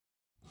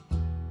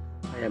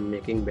I am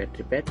making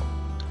battery pack.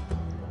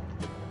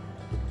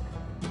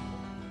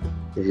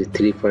 This is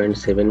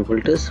 3.7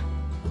 volts.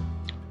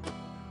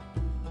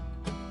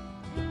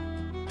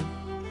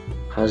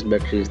 First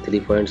battery is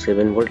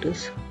 3.7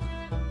 volts,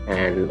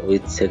 and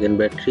with second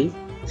battery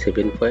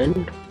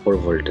 7.4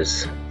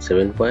 volts.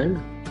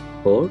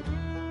 7.4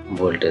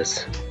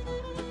 volts,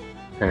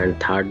 and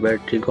third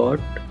battery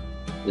got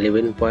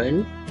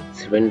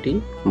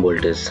 11.70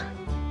 volts.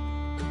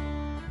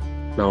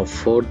 Now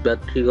fourth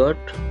battery got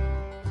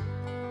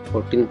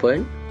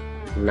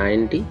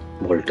 14.90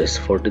 volts.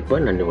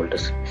 14.90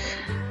 volts.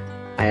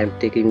 I am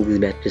taking this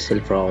battery cell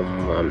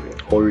from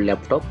old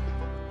laptop.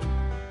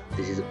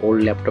 This is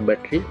old laptop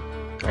battery.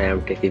 I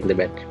am taking the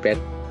battery pack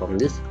from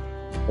this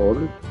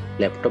old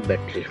laptop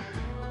battery.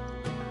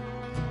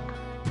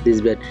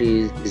 This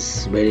battery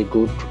is very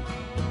good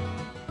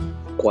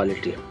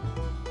quality.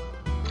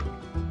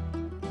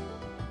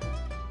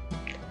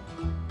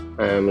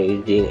 I am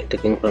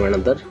taking from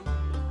another.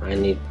 I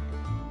need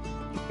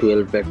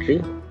 12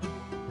 battery.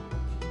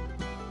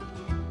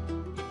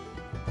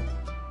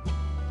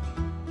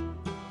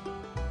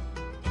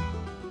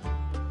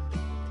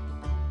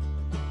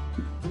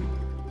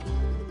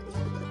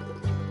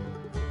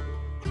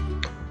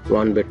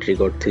 One battery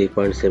got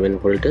 3.7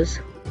 volts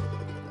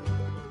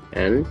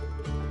and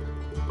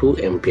 2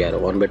 ampere.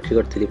 One battery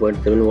got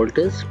 3.7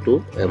 volts,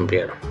 2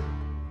 ampere.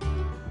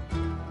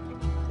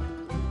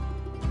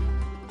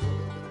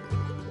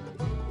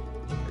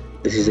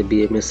 This is a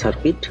BMS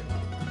circuit.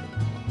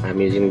 I am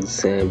using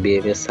this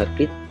BMS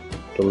circuit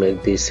to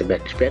make this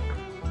battery pack.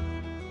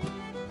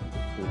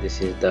 This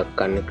is the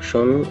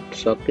connection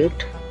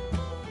socket.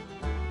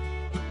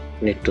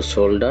 Need to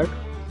solder.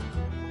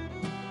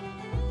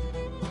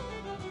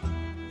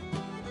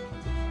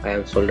 I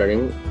am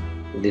soldering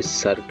this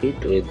circuit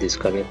with this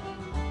connection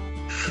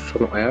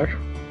wire.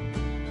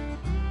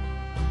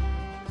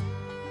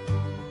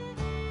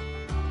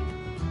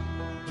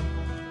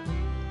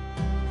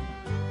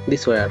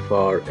 This wire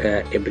for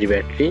every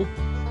battery.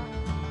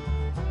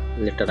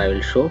 Later I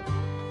will show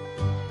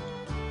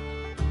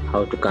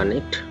how to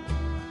connect.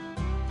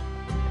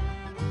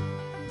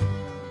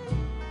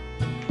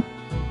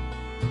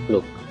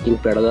 Look, in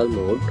parallel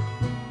mode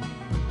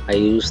I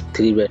use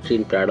 3 battery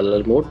in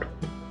parallel mode.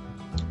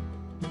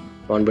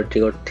 One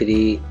battery got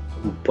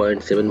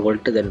 3.7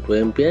 volts and 2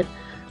 ampere.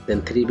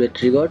 Then 3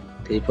 battery got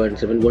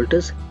 3.7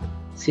 volts,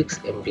 6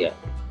 ampere.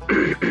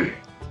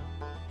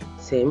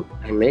 Same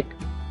I make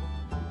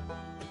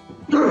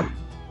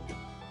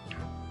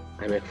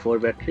 4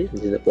 battery.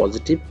 This is a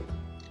positive.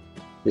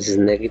 This is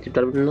negative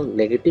terminal.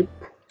 Negative.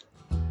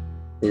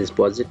 This is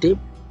positive.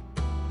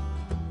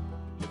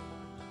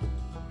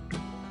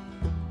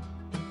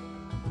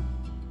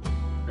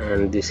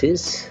 And this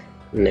is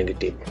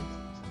negative.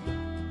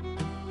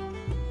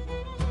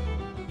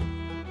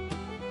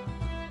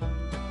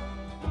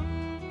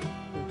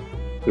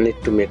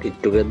 Need to make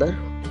it together.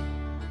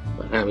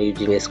 I am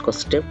using a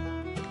Scotch tape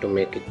to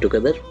make it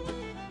together.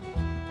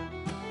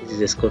 This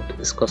is a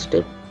Scotch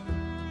tape.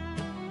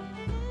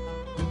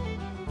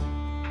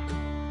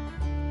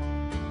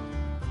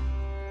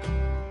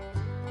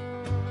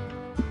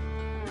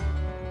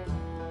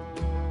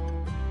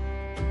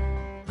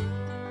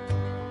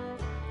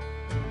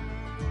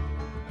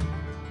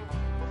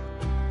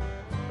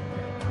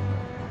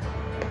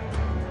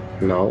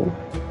 Now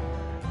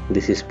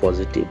this is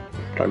positive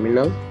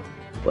terminal.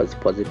 Was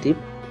positive.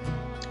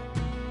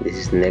 This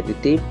is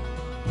negative.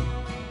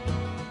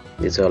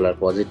 These all are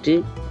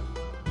positive.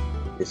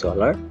 These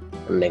all are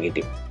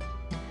negative.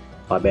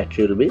 Our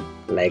battery will be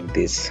like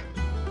this.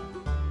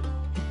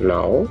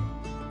 Now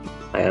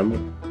I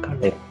am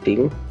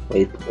connecting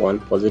with one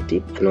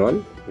positive and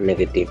one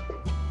negative.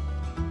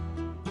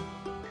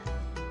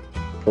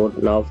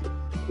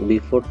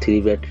 Before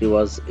 3 battery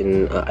was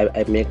in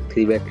I make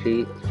 3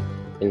 battery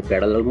in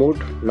parallel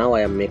mode. Now I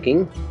am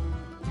making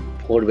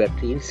 4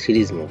 battery in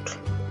series mode.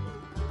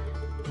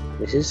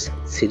 This is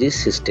series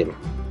system.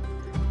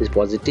 This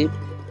positive,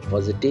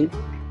 positive,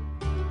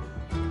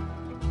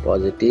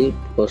 positive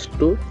goes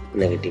to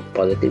negative.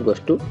 Positive goes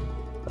to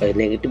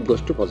negative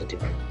goes to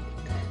positive.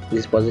 This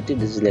is positive.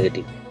 This is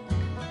negative.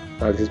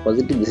 Now this is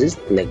positive. This is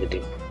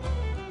negative.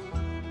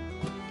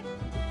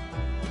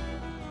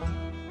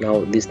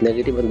 Now this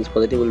negative and this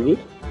positive will be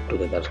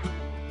together.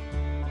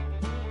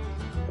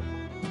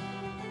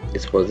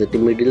 This positive,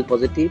 middle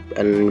positive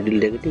and middle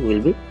negative will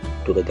be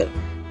together.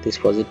 This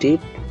positive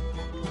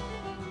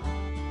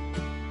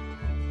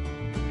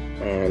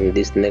and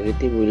this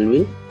negative will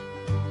be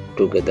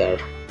together.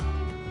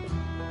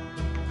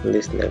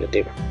 This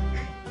negative.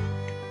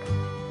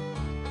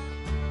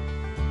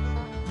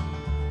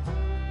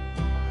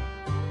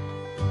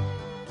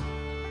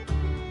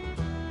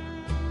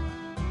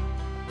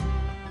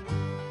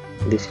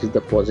 This is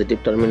the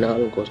positive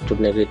terminal, goes to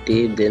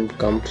negative, then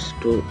comes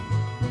to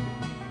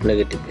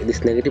negative.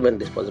 This negative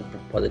and this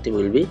positive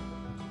will be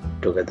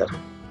together.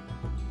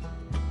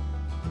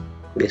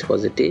 This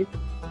positive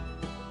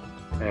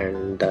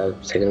and the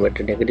second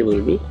battery negative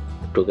will be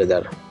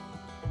together.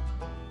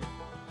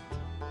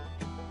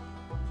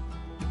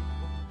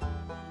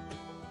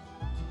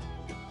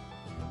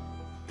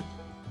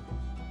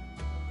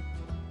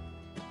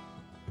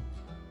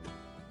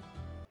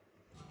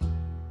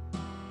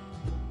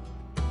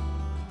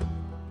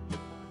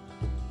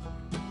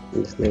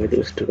 this negative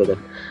is together.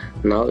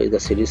 Now is the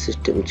series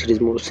system.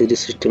 Series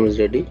system is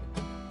ready.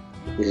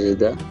 This is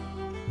the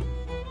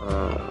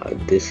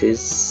this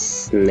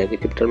is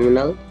negative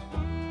terminal.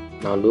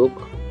 Now look,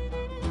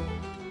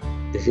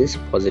 this is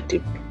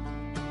positive.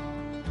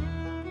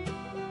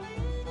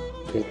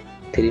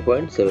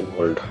 3.7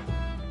 volt.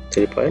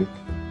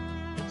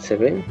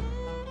 3.7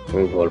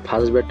 volt.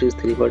 First battery is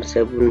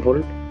 3.7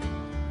 volt.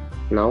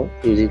 Now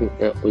using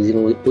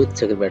with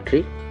second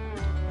battery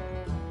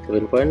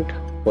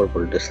 7.4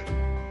 voltage.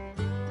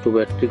 Two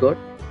battery got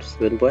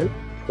 7.4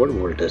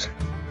 voltage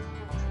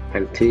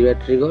and 3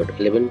 battery got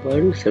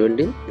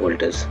 11.17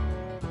 voltage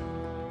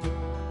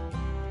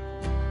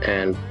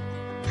and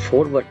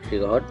 4 battery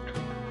got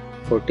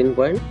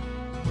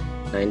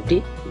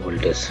 14.90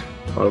 voltage,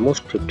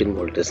 almost 15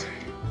 voltage.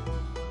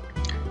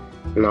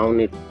 Now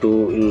need to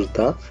use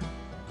the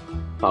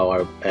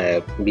power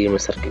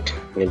BMS circuit.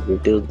 Need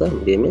to use the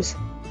BMS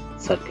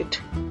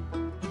circuit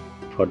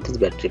for this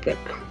battery pack.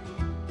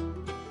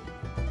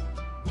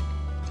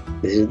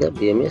 This is the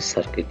BMS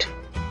circuit.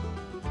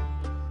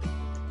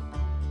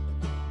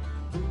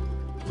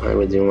 I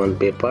am using one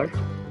paper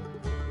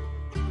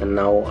and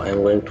now I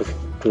am going to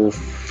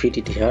fit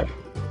it here.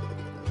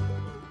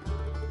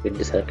 Fit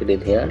the circuit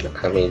in here.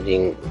 I am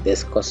using this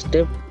scotch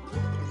tape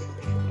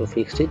to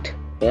fix it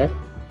here.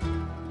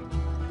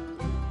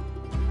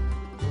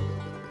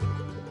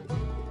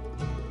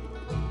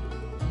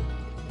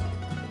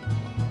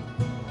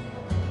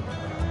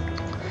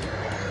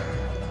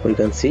 We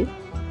can see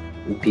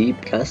B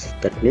plus,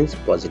 that means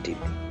positive.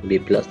 B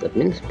plus, that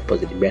means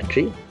positive.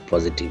 Battery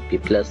positive. B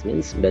plus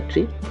means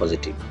battery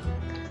positive.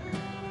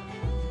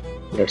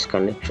 Let's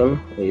connection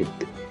with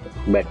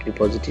battery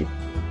positive.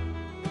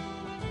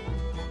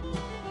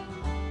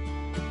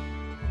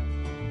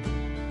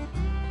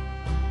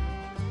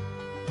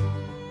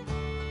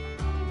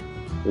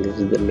 This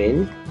is the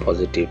main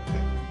positive.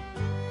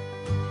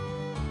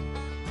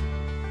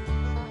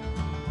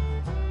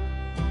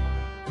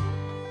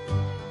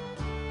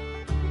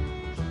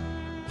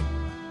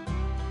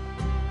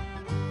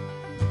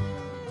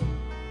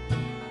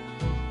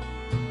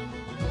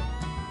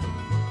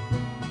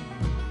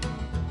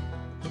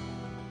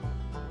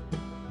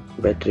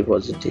 Battery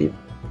positive.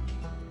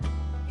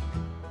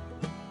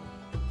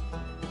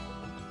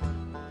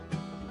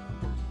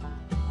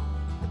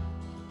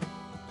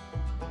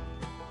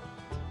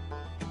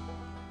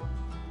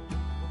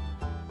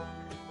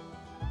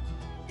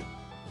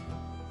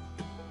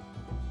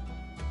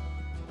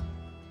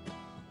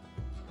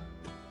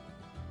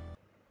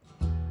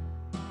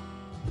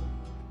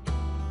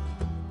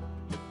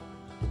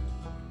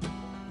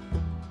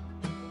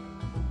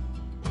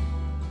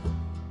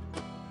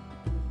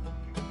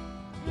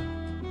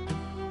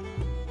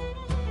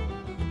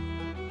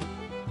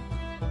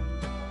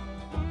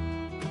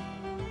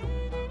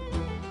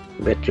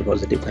 Battery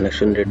positive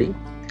connection ready.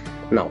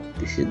 Now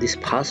this is this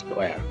first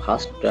wire.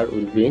 First wire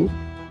will be in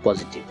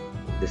positive.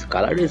 This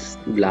color is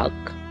black.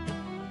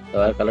 The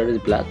wire color is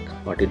black,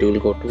 but it will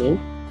go to in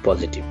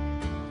positive.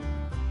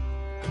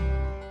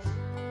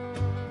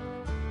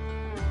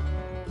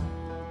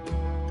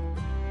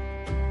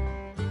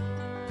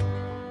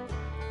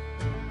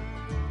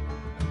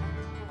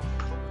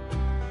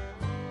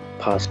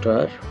 First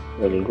wire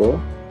will go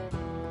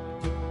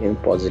in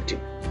positive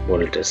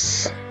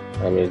voltage.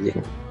 I am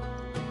using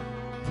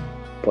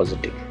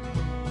positive.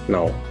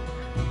 Now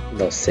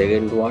the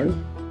second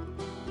one,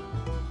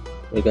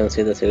 we can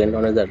see the second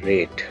one is the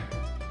red.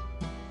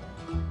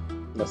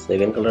 The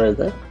second color is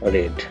the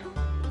red.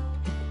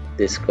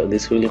 This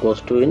will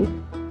goes to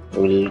in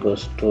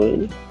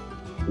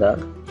the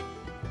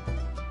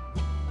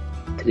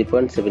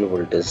 3.7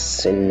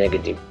 voltage in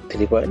negative.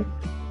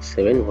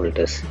 3.7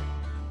 voltage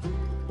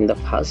in the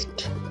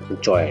first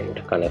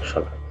joint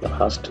connection. The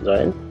first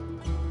joint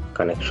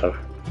connection.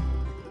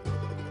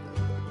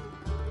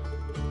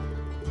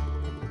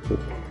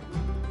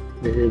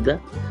 This is the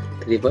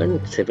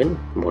 3.7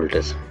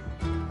 voltage.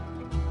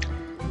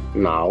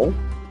 Now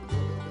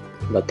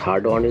the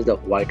third one is the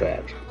white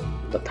wire.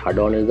 The third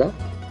one is the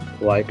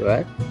white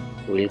wire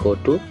will go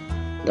to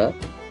the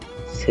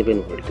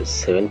 7 voltage,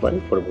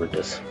 7.4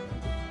 voltage.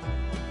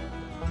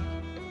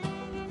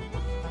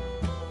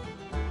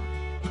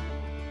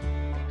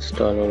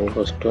 Stone will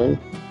go stone.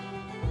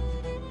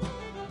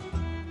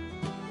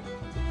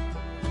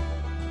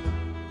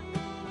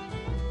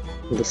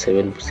 The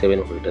 7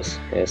 voltage,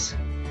 yes,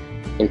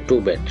 in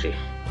two battery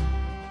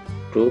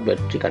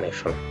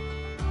connection.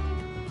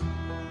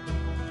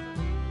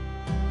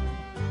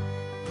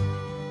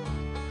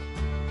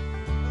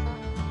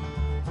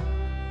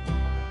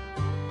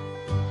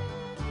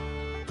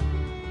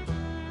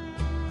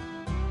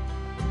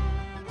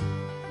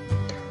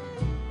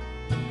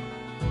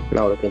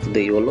 Now we can see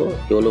the yellow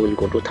will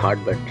go to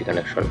third battery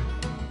connection.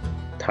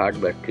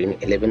 Third battery in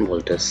 11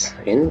 voltage.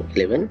 In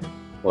 11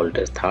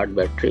 voltage, third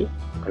battery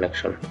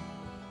connection.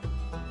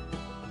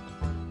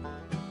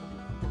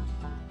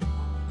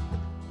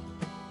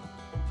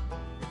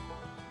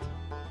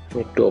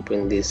 Need to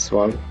open this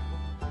one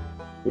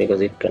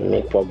because it can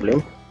make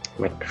problem.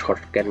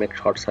 can make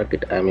short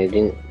circuit. I am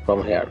using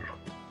from here.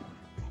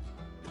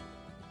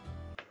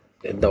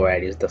 The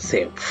wire is the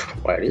same.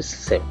 Wire is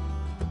same.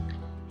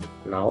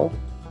 Now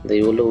the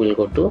yellow will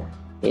go to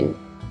in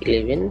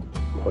 11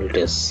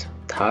 voltage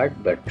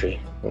third battery.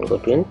 Will go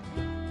to in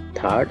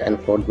third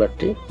and fourth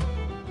battery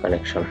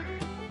connection.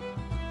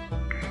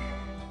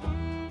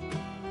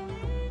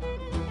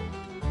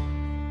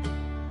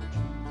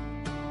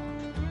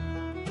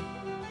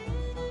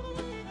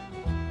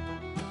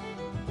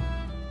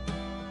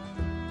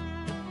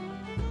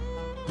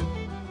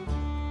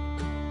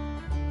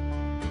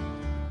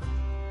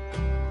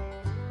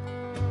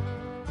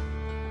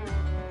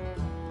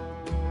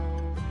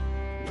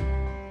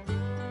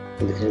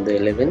 This is the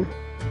 11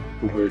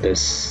 voltage.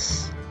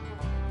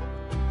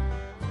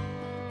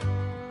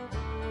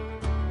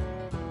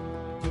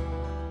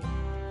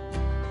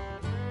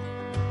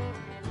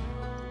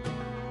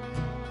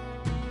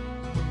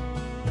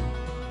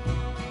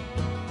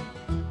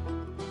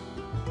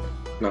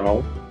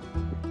 Now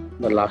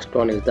the last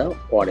one is the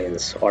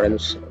orange.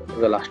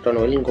 The last one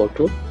will go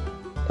to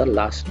the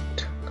last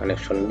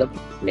connection, the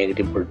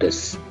negative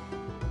voltage,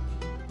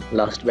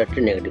 last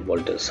battery negative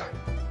voltage.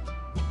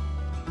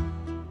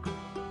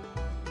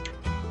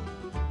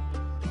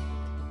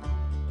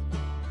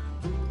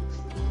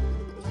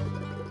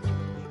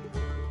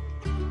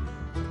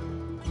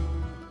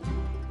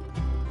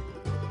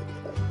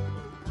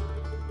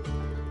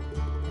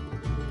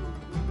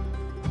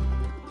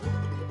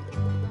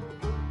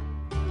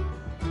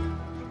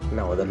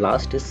 Now the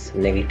last is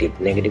negative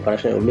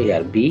connection will be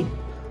here, B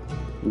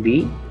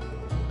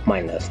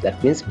minus,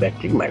 that means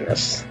battery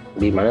minus.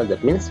 B minus,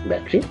 that means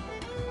battery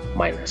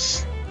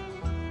minus.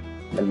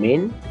 The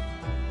main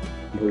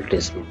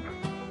voltage,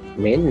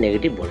 main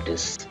negative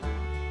voltage.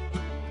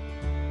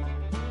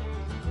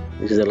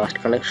 This is the last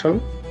connection,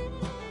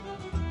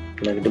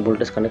 negative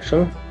voltage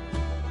connection.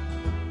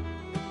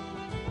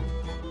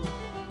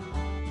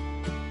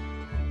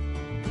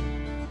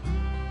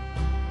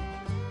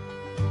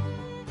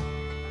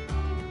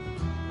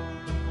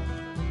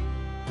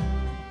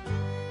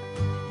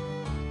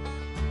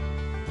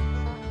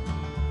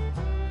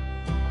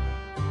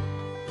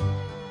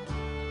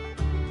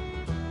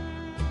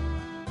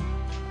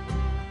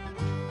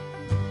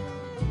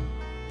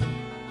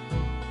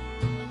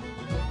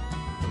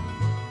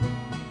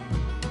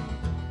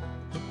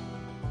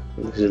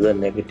 This is the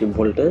negative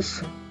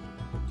voltage,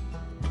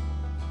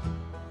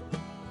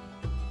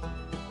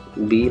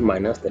 B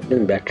minus, that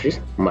means battery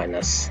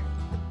minus.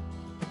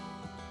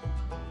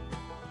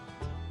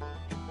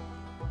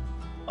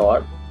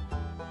 Our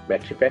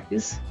battery pack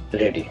is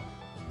ready.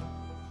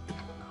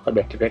 Our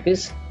battery pack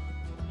is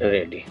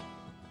ready.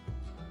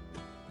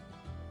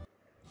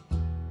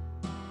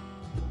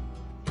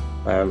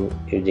 I am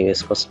using a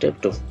first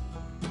step to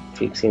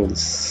fixing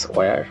this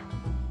wire.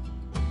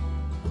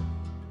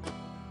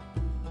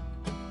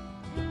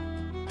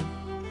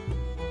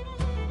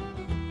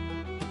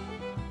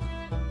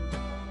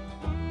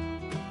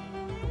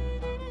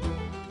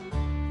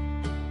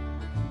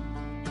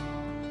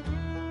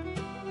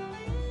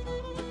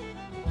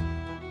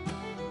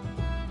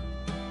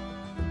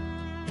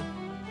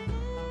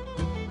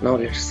 Now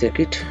let's check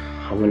it,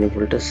 how many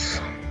volts.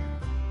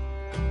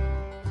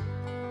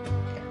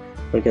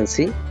 We can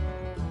see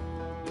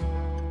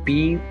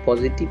P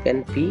positive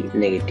and P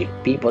negative.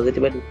 P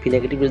positive and P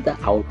negative is the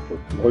output.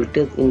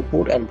 Voltage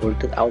input and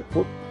voltage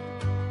output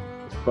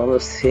from the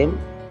same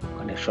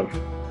connection.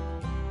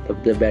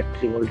 The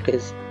battery voltage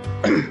is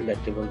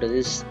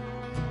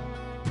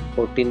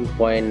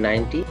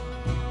 14.90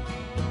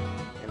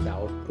 and the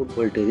output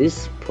voltage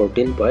is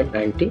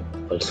 14.90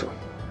 also.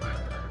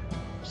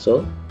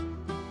 So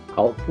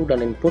output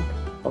and input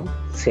from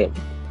same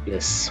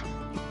place.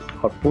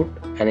 Output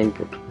and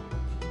input.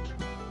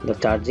 The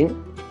charging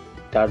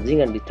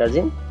and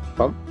discharging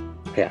from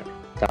here.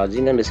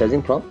 Charging and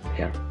discharging from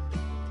here.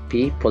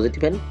 P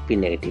positive and P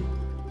negative.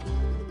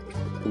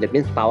 That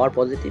means power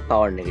positive,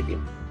 power negative.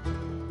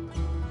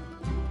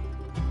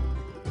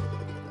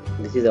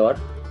 This is our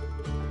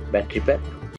battery pack.